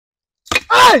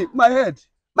Hey, my head.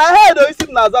 My head, oh, you see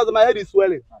Nazaza, my head is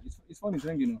swelling. His phone is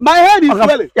ringing. My head is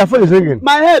swelling. Your phone is ringing.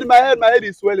 My head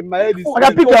is swelling. My head is swelling. I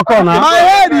can pick your call now. My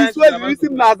head is swelling. You see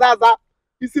Nazaza.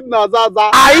 You see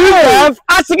Nazaza. Are you deaf?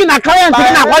 Asking a client to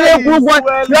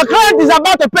your client is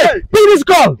about to pay. Pick this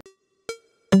call.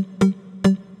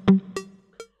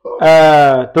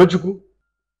 Tochuku.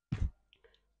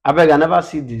 I beg, I never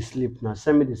see the sleep now.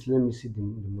 Send me the sleep. Let me see the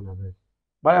moon. I beg.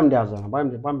 Buy them the Azana. Buy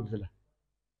them the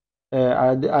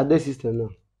are they system now?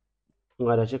 I'm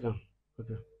gonna check them.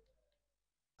 Okay.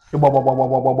 Wale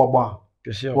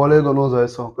go knows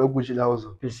eso. Eguchi la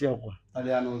ozo. PC akwa.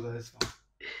 Ali knows eso.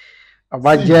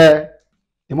 Abaje.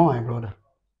 My brother,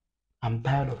 I'm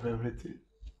tired of everything.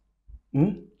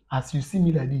 As you see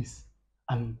me like this,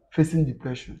 I'm facing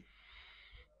depression.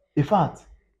 In fact,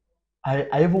 I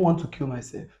even want to kill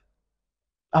myself.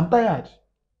 I'm tired.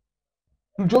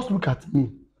 You just look at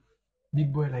me.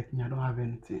 Big boy like me, I don't have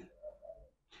anything.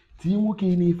 Teach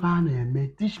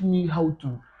me how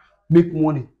to make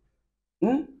money.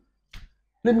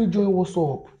 Let me join what's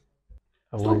up.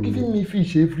 Stop giving me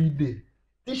fish every day.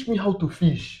 Teach me how to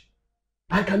fish.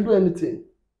 I can do anything.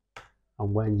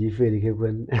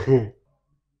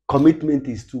 Commitment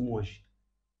is too much.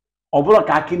 Obro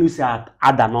ka kinu si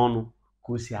adanonu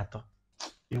ko si ato.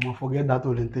 You must forget that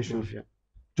orientation.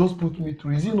 Just put me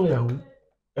through. Is it not yahoo?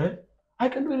 I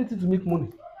can do anything to make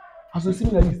money. As you see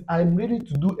me like this, I'm ready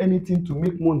to do anything to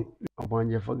make money.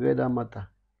 Obanje, forget that matter.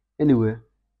 Anyway,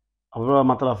 a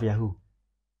matter of yahoo.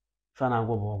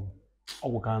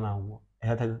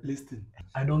 Listen,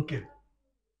 I don't care.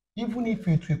 Even if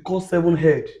it will cost 7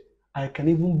 head, I can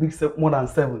even bring more than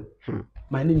 7.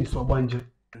 My name is Obanje.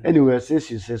 Anyway, since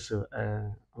you say so,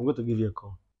 I'm going to give you a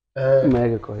call.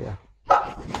 Make a call, yeah.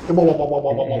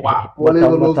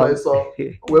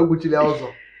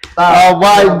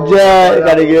 Obanje,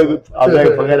 gotta get I'll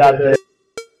never forget that.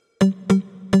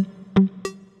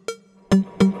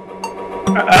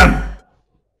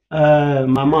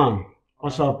 My man,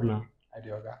 what's up now?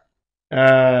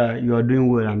 You are doing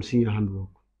well. I'm seeing your handwork.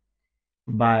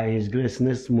 By His grace,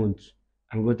 next month,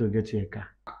 I'm going to get you a car.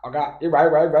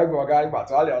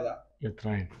 You're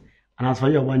trying. And as for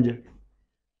your Obanje,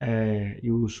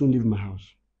 you will soon leave my house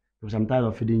because I'm tired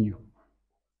of feeding you.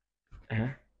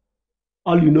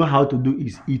 All you know how to do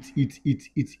is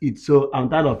eat. So I'm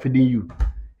tired of feeding you.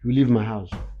 You leave my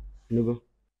house. You know, go.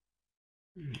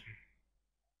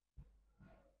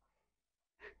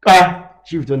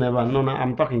 Shift whenever. No,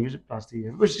 I'm talking. Use plastic.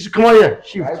 Come on here.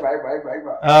 Shift.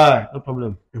 No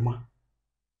problem. Emma,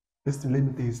 listen, let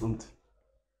me tell you something.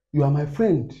 You are my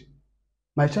friend,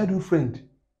 my childhood friend.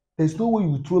 There's no way you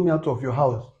will throw me out of your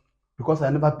house because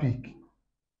I never pick.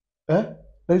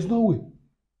 There's no way.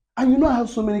 And you know I have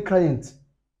so many clients.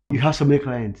 You have so many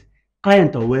clients.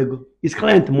 Client or wego? It's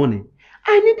client money.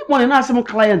 I need the money, not some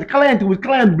client. Client with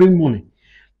client bring money.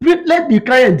 Let the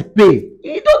client pay.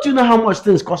 Don't you know how much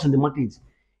things cost in the market?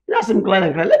 That's some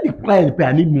client. Let the client pay.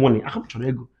 I need money. I come to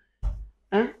Rego.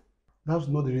 That's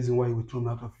not the reason why you will throw me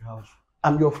out of your house.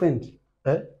 I'm your friend.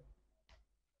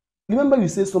 Remember you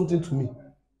said something to me.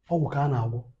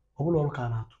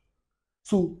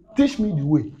 So teach me the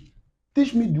way.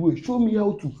 Teach me the way. Show me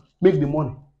how to make the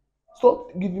money.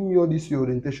 Stop giving me all this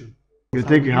orientation. You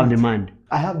think you have the mind?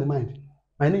 I have the mind.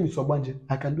 My name is Obanje.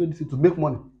 I can do anything to make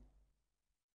money.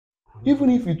 Even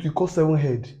if it will cost 7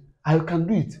 head, I can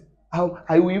do it.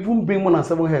 I will even bring more than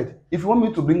 7 head. If you want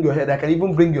me to bring your head, I can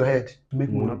even bring your head to make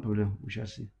money. No problem. We shall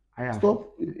see.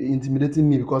 Stop intimidating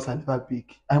me because I never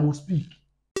speak. I must speak.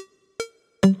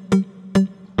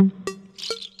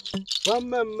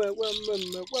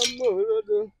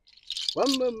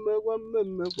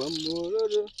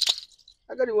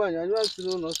 I got one. I want to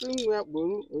know nothing. We have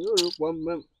one.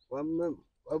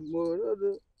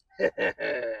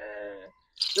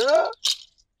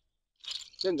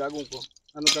 Then I go.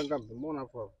 I'm not going to Mona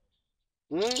for.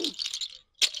 I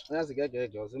have to get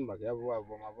your Zimba. Everyone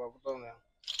from my brother.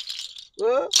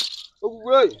 Oh,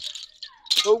 great.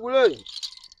 Oh, great.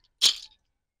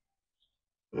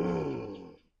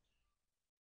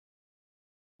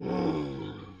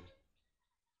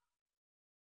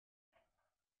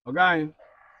 Okay.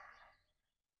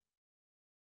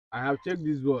 I have checked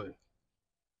this boy.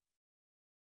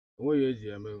 What is he,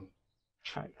 man?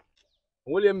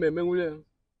 William,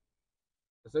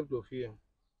 except of fear.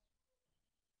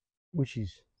 Which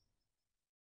is?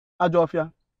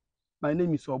 Ajofia, my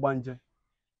name is Obanje.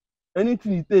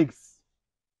 Anything it takes,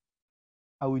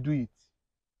 I will do it.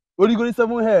 Only got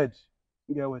 7 head.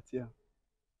 Get what here?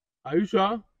 Are you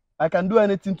sure? I can do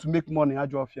anything to make money,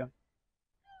 Ajofia.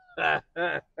 I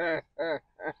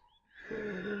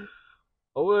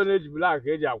will need black.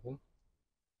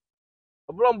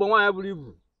 Ọbụrụ mgbe nwaanyị buru ibu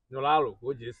nyụrụ alụ ka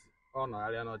o ji esi ọ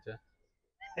nọgharịa n'oche.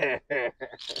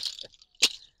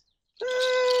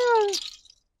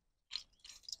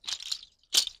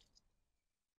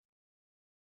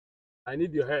 I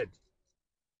need your head.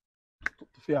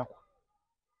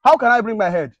 How can I bring my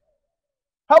head?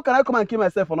 How can I come and kill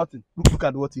myself for nothing? Look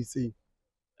at what he's saying.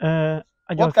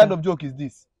 What kind of joke is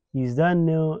this? Is there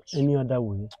no any other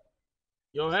way?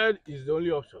 Your head is the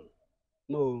only option.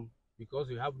 No. Because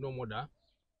you have no mother,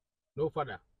 no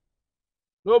father,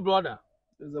 no brother.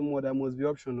 There's a mother, must be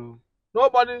optional.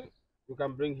 Nobody you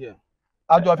can bring here.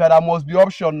 Ajofia, that must be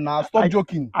option now. Stop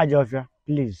joking. Ajofia,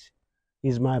 please.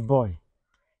 He's my boy.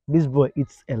 This boy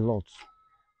eats a lot.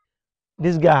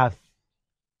 This guy have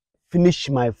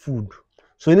finished my food.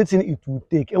 So anything it will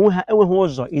take.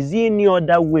 Is there any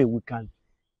other way we can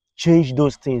change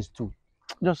those things too?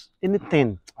 Just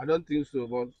anything. I don't think so,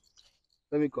 but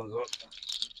let me consult.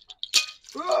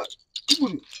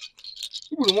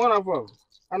 People want to have.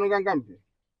 I don't can be.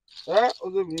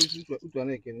 Also, we need to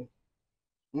make it.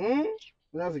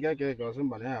 That's a guy or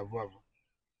somebody have.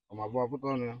 I'm a boy put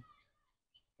on.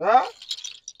 I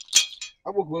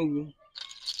will go.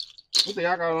 Put the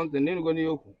yak on the name going to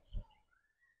Yoku.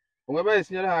 Whoever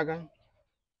is near Haga.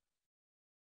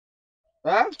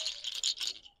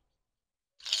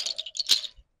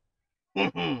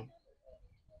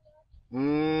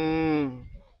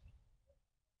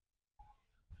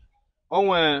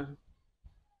 Onwe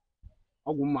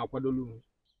ọgwụ mma akwadolu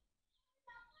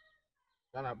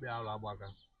ya na bịa ala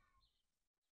agbaga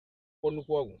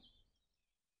nnukwu ọgwụ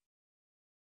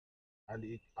and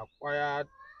it acquired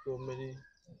so many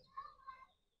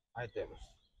items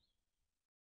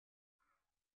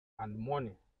and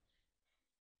money.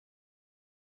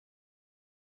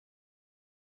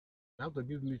 You have to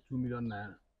give me 2 million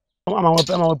naira.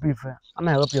 I'm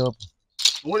help you.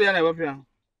 What are you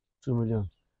 2 million.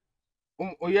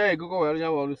 Oh yeah, go where you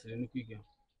are listening quick.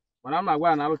 But I'm not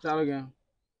going to tell again.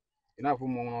 Enough for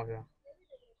more here.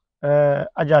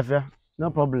 Ajafia, no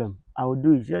problem. I will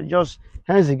do it. Just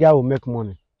hence the guy will make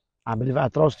money. I believe I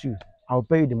trust you. I will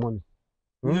pay you the money.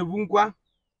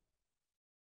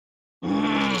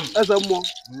 Eze mmụọ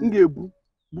m ga-ebu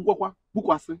bukwakwa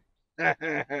bukwasị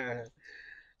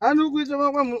anụkwu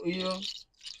ichemakwa m iyo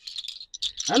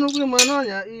anụkwu ma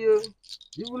n'ọnya iyo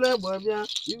ibule egbe bịa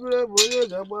ibule egbe onye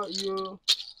ga-agba iyo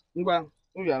ngwa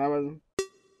ụbịa nabazi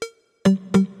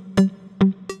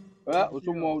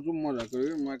otu mmụọ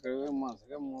dakere mma karịrị mmasị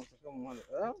ka mmadụ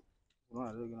ụrụ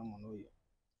adịghị gị na mma n'oyi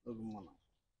oge mma na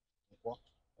nkwọ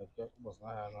eke ụbọchị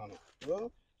ahịa n'ọnụ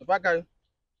epakaghị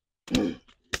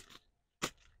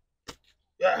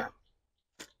yeah.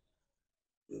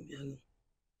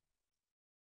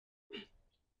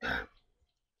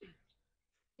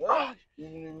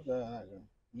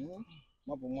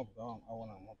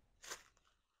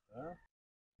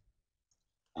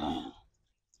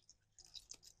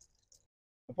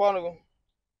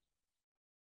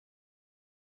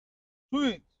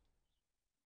 Sweet.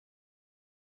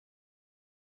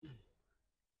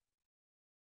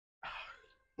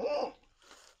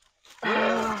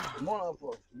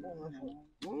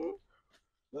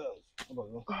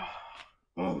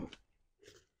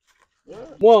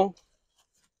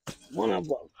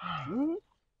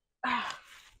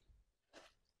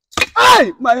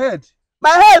 Hey, my head. My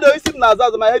head,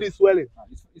 oh, my head is swelling.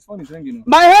 It's funny ringing.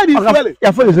 My head is swelling.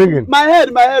 Your phone is ringing. My head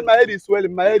is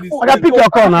swelling. My head is swelling. I can pick your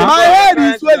call now. My head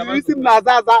is swelling. Isim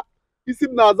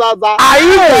Nazaza. Are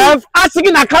you deaf?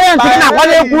 Asking a client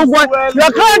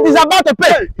your client is about to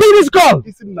pay. Pick this call.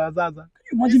 Isim Nazaza.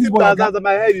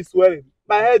 My head is swelling.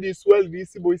 My head is swelling.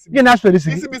 Isim. You not spell this.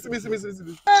 Isim.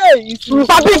 Hey, Isim.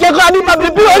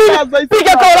 Pick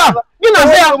a call. You know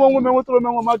say yeah, we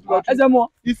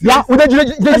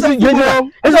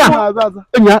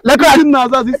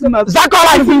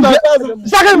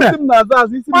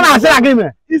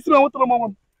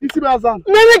Isim Nazaz.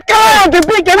 Many clients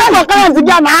pick another client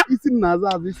together. Isim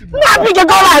Nazaz. Now pick a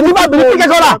call. Pick a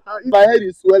call. My head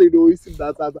is swelling though. Isim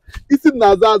Nazaz. Isim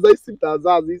Nazaz.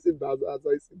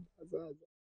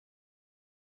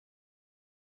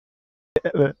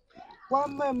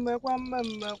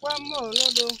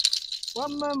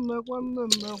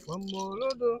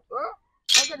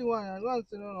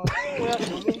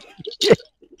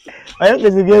 I don't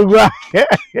think it's good.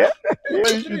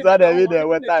 You should have been there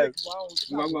one time.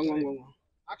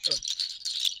 Action.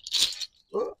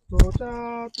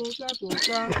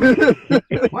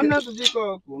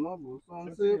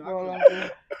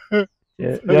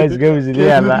 Yes, go with the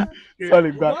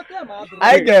Sorry, God.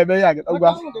 I get me.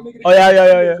 Oh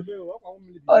yeah.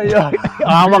 Oh yeah.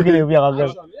 I'm not going to be a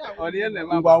girl.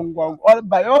 Oh,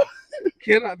 by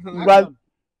Kira But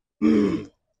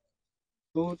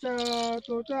Tocha.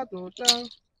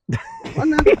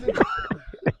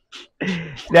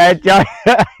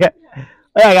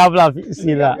 I got bluff.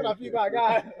 See that. You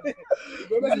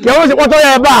want to go to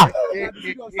your bar?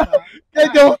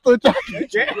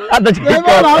 At the chicken.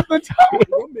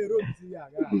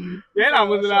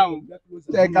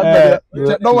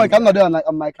 don't worry, I'm not doing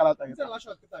on my character.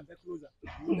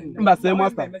 Mba say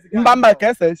master. Mba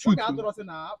can say shoot. Come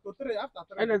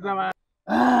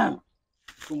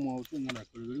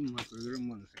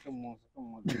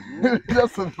on.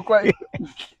 Just quiet.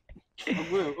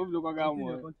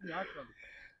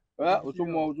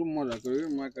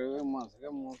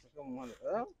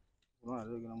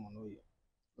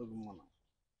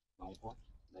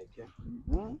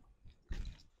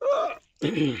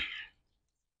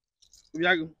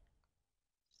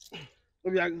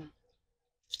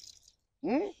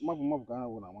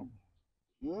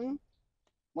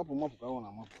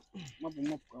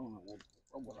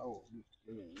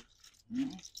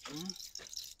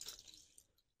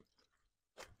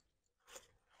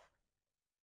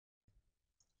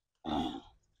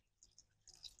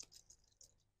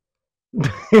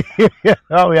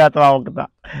 Oh, we are talking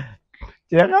about.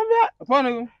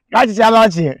 Upon Catch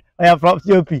challenge here. I am from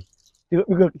COP.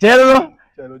 Because channel.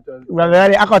 We are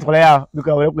very accurate player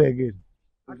because we play again.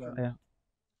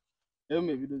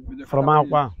 From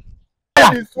our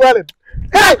He's swelling.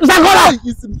 Hey, Zakola!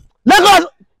 Lagos!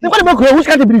 Which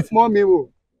can't breathe? More memo.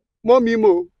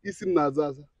 Isim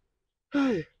Nazaza.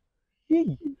 Hey.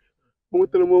 Okay,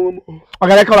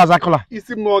 Zakola.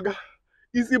 Isim Moga.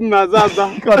 Isim Nazaza.